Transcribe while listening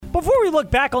Before we look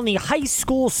back on the high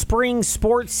school spring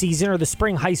sports season, or the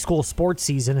spring high school sports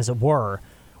season, as it were,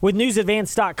 with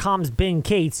NewsAdvance.com's Ben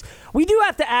Cates, we do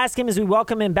have to ask him as we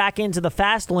welcome him back into the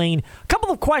fast lane a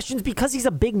couple of questions because he's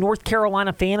a big North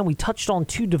Carolina fan, and we touched on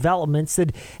two developments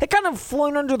that had kind of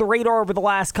flown under the radar over the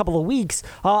last couple of weeks,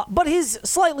 but his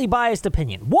slightly biased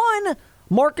opinion. One,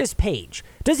 Marcus Paige.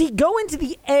 Does he go into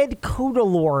the Ed Cota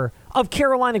lore of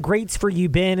Carolina greats for you,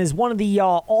 Ben, as one of the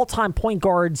all-time point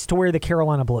guards to wear the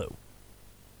Carolina blue?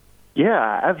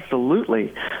 Yeah,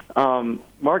 absolutely.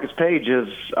 Marcus Paige is,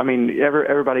 I mean,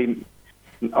 everybody,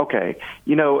 okay.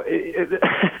 You know,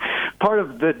 part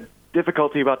of the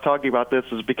difficulty about talking about this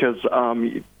is because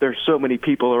there's so many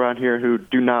people around here who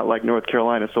do not like North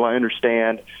Carolina, so I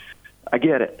understand. I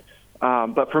get it.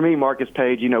 But for me, Marcus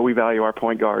Paige, you know, we value our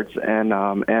point guards, and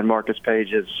Marcus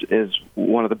Paige is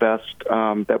one of the best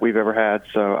that we've ever had,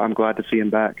 so I'm glad to see him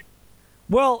back.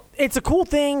 Well, it's a cool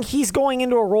thing. He's going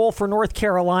into a role for North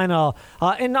Carolina,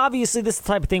 and obviously this is the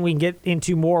type of thing we can get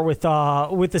into more with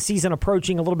the season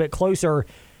approaching a little bit closer.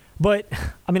 But,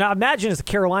 I mean, I imagine as a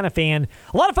Carolina fan,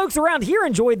 a lot of folks around here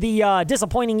enjoyed the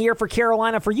disappointing year for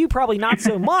Carolina. For you, probably not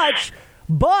so much.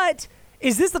 But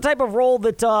is this the type of role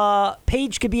that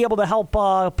Paige could be able to help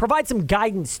provide some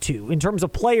guidance to in terms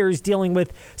of players dealing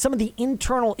with some of the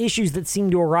internal issues that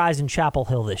seem to arise in Chapel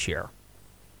Hill this year?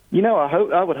 You know,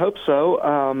 I would hope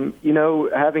so. You know,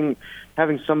 having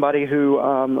somebody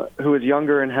who is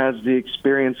younger and has the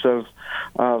experience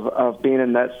of being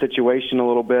in that situation a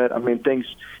little bit. I mean, things.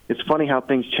 It's funny how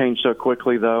things change so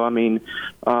quickly, though. I mean,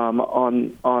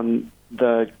 on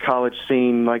the college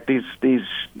scene, like these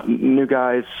new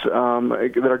guys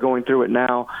that are going through it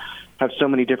now have so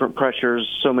many different pressures,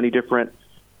 so many different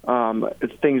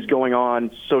things going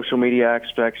on, social media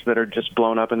aspects that are just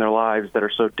blown up in their lives that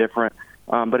are so different.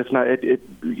 But it's not.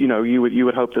 You know, you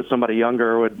would hope that somebody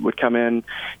younger would come in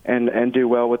and do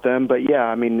well with them. But yeah,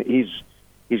 I mean,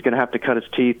 he's going to have to cut his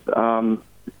teeth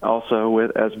also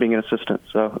as being an assistant.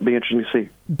 So it'll be interesting to see.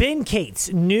 Ben Cates,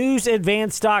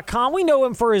 NewsAdvance.com. We know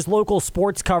him for his local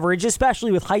sports coverage,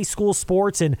 especially with high school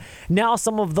sports, and now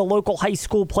some of the local high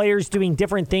school players doing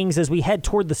different things as we head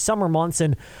toward the summer months,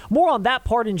 and more on that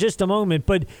part in just a moment.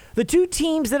 But the two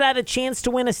teams that had a chance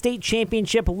to win a state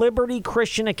championship, Liberty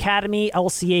Christian Academy,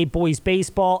 LCA boys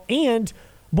baseball, and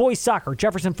boys soccer,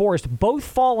 Jefferson Forest, both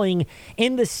falling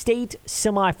in the state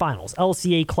semifinals,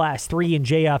 LCA Class 3 and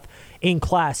JF in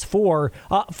Class 4.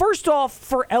 First off,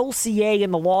 for LCA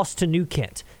and the loss to New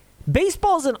Kent,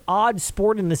 baseball is an odd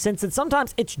sport in the sense that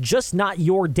sometimes it's just not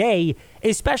your day,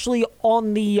 especially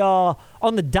on the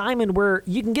diamond where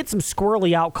you can get some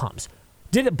squirrely outcomes.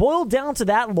 Did it boil down to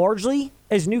that largely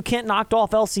as New Kent knocked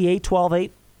off LCA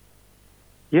 12-8?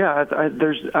 Yeah,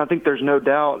 I think there's no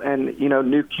doubt, and you know,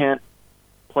 New Kent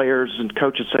players and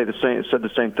coaches said the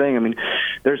same thing. I mean,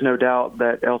 there's no doubt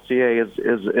that LCA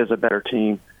is a better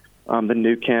team than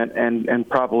New Kent, and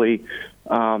probably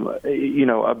you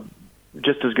know,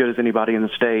 just as good as anybody in the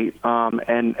state.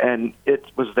 And it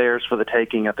was theirs for the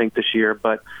taking, I think, this year.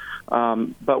 But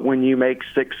when you make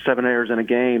 6-7 errors in a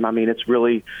game, I mean, it's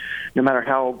really, no matter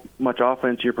how much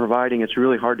offense you're providing, it's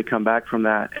really hard to come back from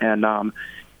that. And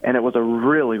it was a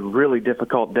really, really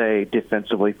difficult day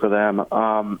defensively for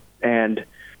them. And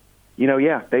you know,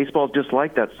 yeah, baseball's just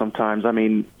like that sometimes. I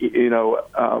mean, you know,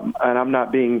 and I'm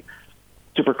not being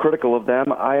super critical of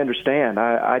them. I understand.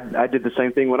 I did the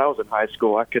same thing when I was in high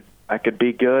school. I could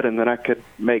be good, and then I could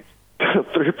make 3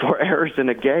 or 4 errors in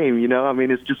a game. You know, I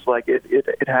mean, it's just like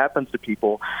it happens to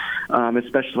people,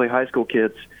 especially high school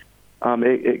kids.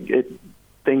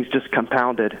 Things just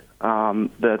compounded.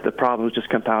 The problems just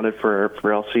compounded for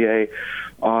LCA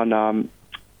on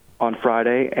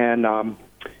Friday, and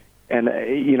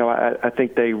you know, I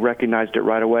think they recognized it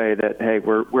right away that, hey,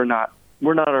 we're not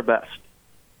our best.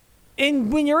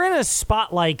 And when you're in a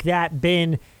spot like that,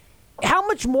 Ben, how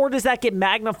much more does that get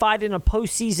magnified in a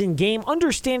postseason game?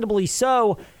 Understandably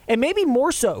so, and maybe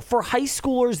more so for high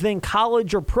schoolers than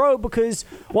college or pro, because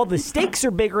while the stakes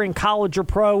are bigger in college or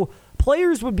pro,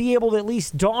 players would be able to at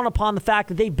least dawn upon the fact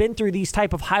that they've been through these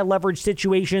type of high leverage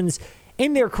situations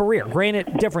in their career.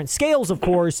 Granted, different scales, of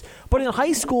course, but in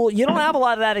high school, you don't have a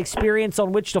lot of that experience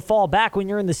on which to fall back when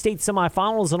you're in the state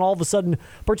semifinals, and all of a sudden,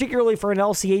 particularly for an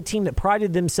LCA team that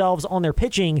prided themselves on their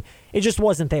pitching, it just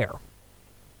wasn't there.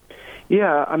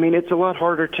 Yeah, I mean, it's a lot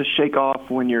harder to shake off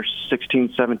when you're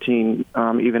 16, 17,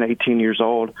 even 18 years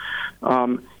old.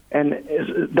 And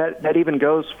that even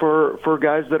goes for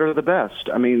guys that are the best.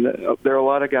 I mean, there are a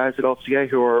lot of guys at LCA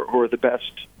who are the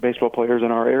best baseball players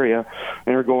in our area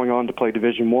and are going on to play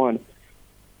Division I.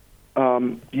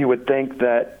 You would think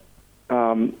that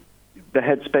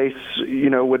headspace,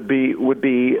 would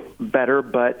be better,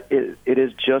 but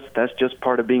that's just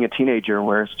part of being a teenager,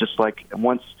 where it's just like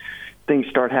once things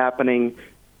start happening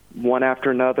one after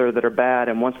another that are bad,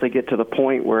 and once they get to the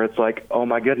point where it's like, oh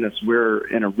my goodness, we're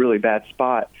in a really bad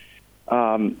spot,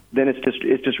 then it's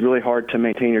just really hard to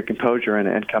maintain your composure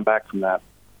and come back from that.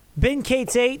 Ben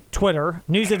Cates 8, Twitter,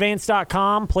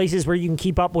 newsadvance.com, places where you can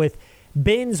keep up with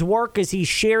Ben's work as he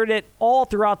shared it all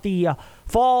throughout the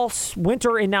fall,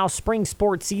 winter, and now spring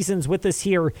sports seasons with us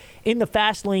here in the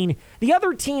Fast Lane. The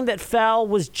other team that fell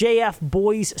was JF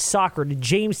Boys Soccer to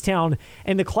Jamestown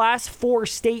in the Class 4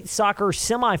 state soccer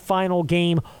semifinal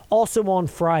game also on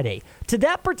Friday. To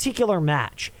that particular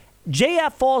match,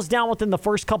 JF falls down within the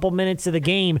first couple minutes of the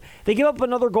game. They give up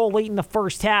another goal late in the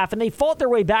first half, and they fought their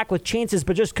way back with chances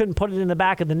but just couldn't put it in the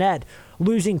back of the net,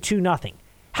 losing 2-0.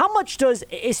 How much does,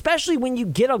 especially when you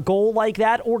get a goal like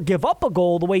that or give up a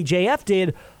goal the way JF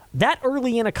did, that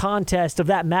early in a contest of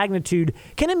that magnitude,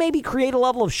 can it maybe create a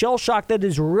level of shell shock that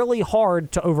is really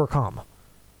hard to overcome?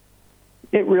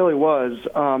 It really was,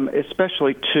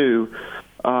 especially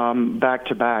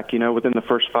back-to-back. Within the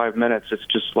first 5 minutes, it's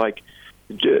just like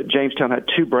Jamestown had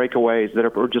two breakaways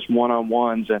that were just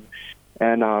one-on-ones, and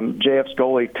JF's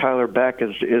goalie, Tyler Beck,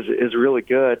 is really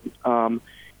good.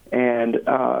 And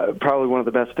probably one of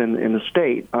the best in the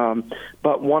state.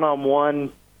 But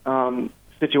one-on-one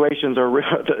situations are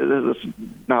this is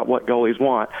not what goalies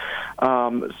want.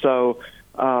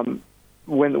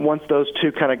 Once those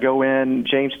two kind of go in,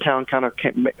 Jamestown kind of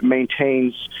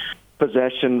maintains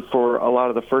possession for a lot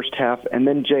of the first half, and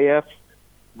then JF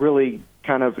really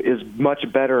kind of is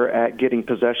much better at getting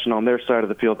possession on their side of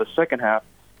the field the second half,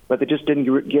 but they just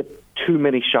didn't get too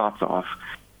many shots off.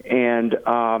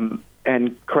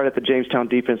 And credit the Jamestown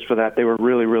defense for that. They were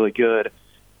really, really good.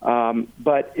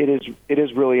 But it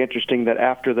is really interesting that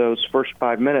after those first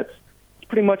 5 minutes, it's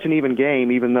pretty much an even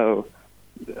game, even though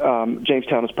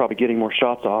Jamestown is probably getting more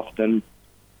shots off than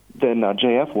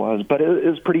JF was. But it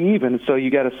is pretty even. So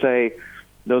you got to say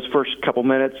those first couple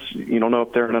minutes, you don't know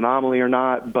if they're an anomaly or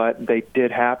not, but they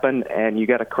did happen, and you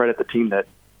got to credit the team that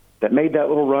made that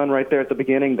little run right there at the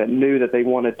beginning, that knew that they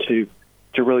wanted to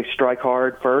really strike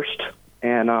hard first.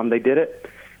 And they did it,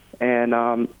 and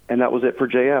that was it for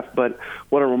JF. But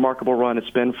what a remarkable run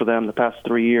it's been for them the past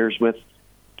 3 years, with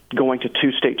going to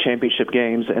 2 state championship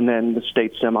games and then the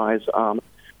state semis.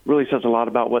 Really says a lot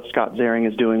about what Scott Zaring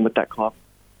is doing with that club.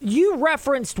 You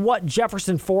referenced what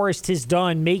Jefferson Forest has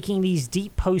done, making these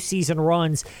deep postseason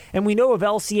runs, and we know of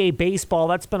LCA baseball,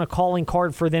 that's been a calling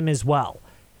card for them as well.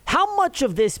 How much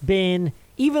of this been,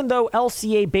 even though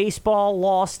LCA baseball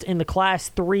lost in the Class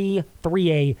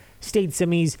 3A state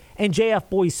semis, and JF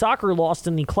Boys Soccer lost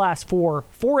in the Class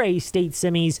 4A state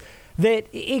semis, that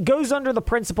it goes under the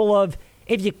principle of,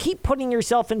 if you keep putting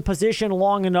yourself in position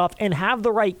long enough and have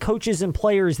the right coaches and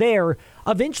players there,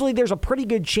 eventually there's a pretty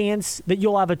good chance that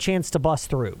you'll have a chance to bust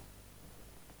through.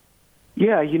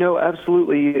 Yeah,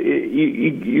 absolutely.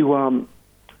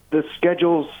 The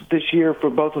schedules this year for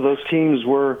both of those teams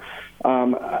were,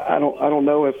 I don't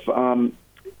know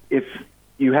if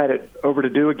you had it over to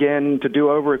do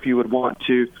over, if you would want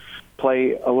to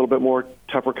play a little bit more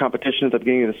tougher competition at the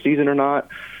beginning of the season or not.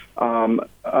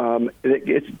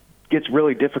 It gets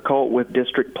really difficult with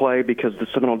district play because the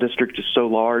Seminole District is so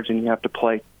large, and you have to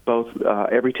play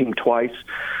every team twice.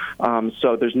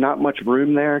 So there's not much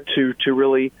room there to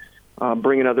really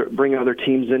bring other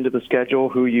teams into the schedule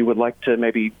who you would like to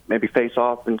maybe face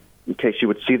off in case you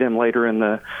would see them later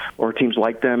or teams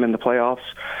like them in the playoffs.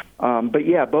 But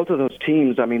yeah, both of those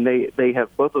teams, I mean, they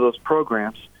have, both of those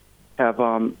programs have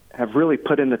really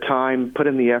put in the time, put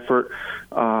in the effort,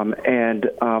 and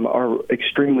are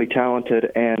extremely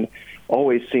talented, and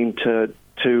always seem to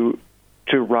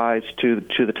rise to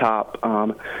the top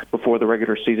before the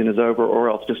regular season is over, or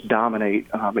else just dominate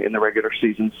in the regular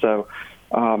season. So,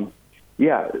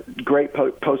 yeah, great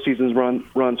postseason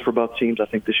runs for both teams, I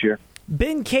think, this year.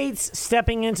 Ben Cates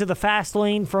stepping into the Fast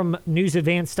Lane from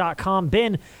newsadvance.com.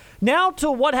 Ben, now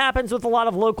to what happens with a lot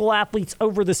of local athletes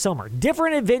over the summer.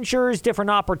 Different adventures,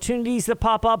 different opportunities that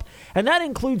pop up, and that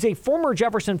includes a former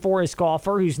Jefferson Forest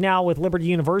golfer who's now with Liberty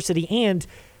University, and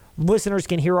listeners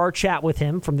can hear our chat with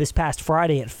him from this past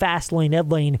Friday at Fast Lane,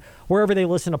 Ed Lane, wherever they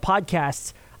listen to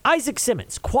podcasts. Isaac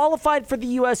Simmons qualified for the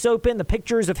U.S. Open. The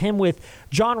pictures of him with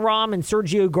John Rahm and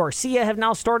Sergio Garcia have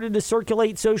now started to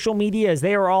circulate social media as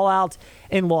they are all out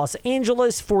in Los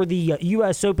Angeles for the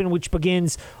U.S. Open, which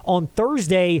begins on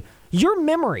Thursday. Your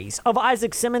memories of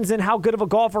Isaac Simmons and how good of a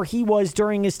golfer he was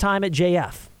during his time at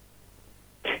JF?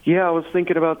 Yeah, I was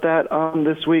thinking about that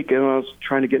this week, and I was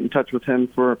trying to get in touch with him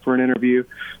for an interview.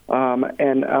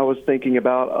 And I was thinking a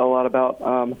lot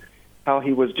about how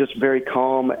he was just very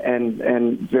calm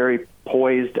and very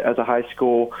poised as a high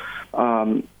school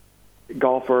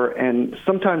golfer, and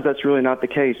sometimes that's really not the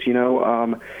case,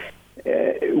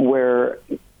 where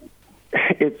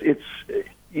it's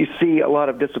you see a lot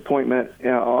of disappointment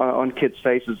on kids'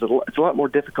 faces. It's a lot more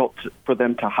difficult for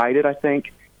them to hide it, I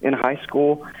think, in high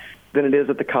school than it is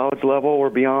at the college level or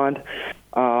beyond.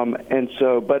 And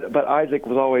so, but Isaac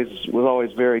was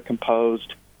always very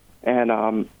composed and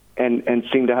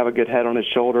seemed to have a good head on his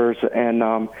shoulders.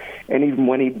 And even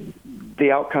when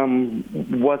the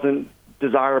outcome wasn't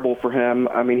desirable for him,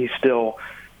 I mean, he still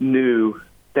knew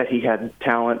that he had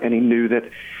talent, and he knew that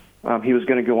he was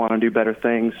going to go on and do better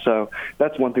things. So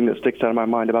that's one thing that sticks out of my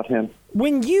mind about him.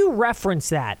 When you reference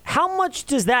that, how much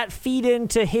does that feed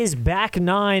into his back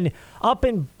nine up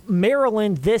in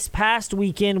Maryland this past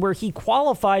weekend, where he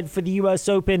qualified for the U.S.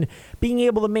 Open, being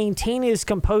able to maintain his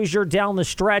composure down the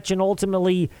stretch and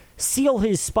ultimately seal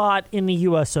his spot in the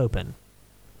U.S. Open?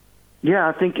 Yeah,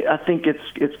 I think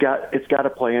it's got to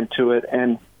play into it,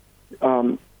 and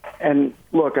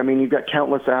look, I mean, you've got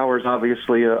countless hours,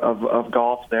 obviously, of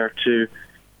golf there to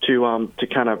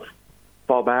kind of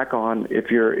fall back on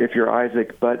if you're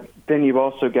Isaac, but then you've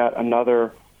also got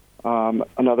another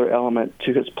element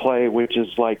to his play, which is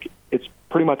like it's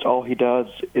pretty much all he does.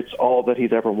 It's all that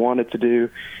he's ever wanted to do,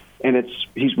 and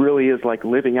he really is like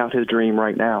living out his dream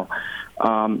right now.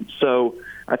 So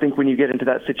I think when you get into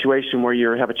that situation where you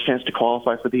have a chance to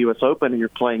qualify for the U.S. Open and you're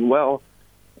playing well,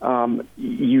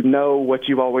 you know what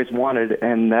you've always wanted,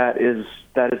 and that is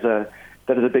a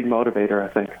big motivator,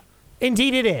 I think.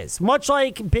 Indeed it is. Much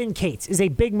like Ben Cates is a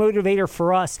big motivator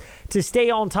for us to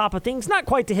stay on top of things, not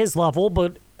quite to his level,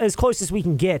 but as close as we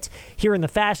can get here in the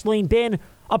Fast Lane. Ben,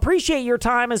 appreciate your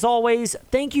time as always.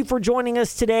 Thank you for joining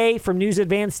us today from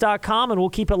newsadvance.com, and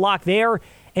we'll keep it locked there,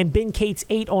 and Ben Cates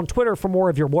 8 on Twitter for more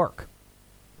of your work.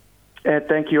 Ed,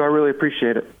 thank you. I really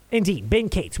appreciate it. Indeed. Ben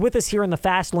Cates with us here in the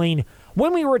Fast Lane.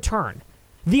 When we return,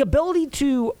 the ability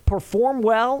to perform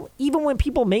well, even when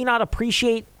people may not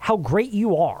appreciate how great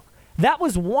you are. That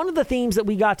was one of the themes that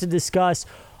we got to discuss,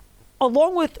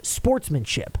 along with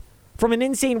sportsmanship, from an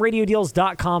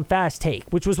InsaneRadioDeals.com Fast Take,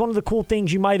 which was one of the cool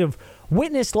things you might have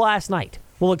witnessed last night.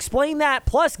 We'll explain that,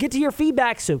 plus get to your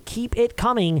feedback, so keep it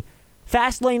coming.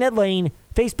 Fast Lane, Ed Lane,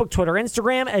 Facebook, Twitter,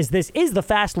 Instagram, as this is the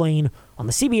Fast Lane on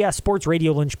the CBS Sports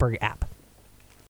Radio Lynchburg app.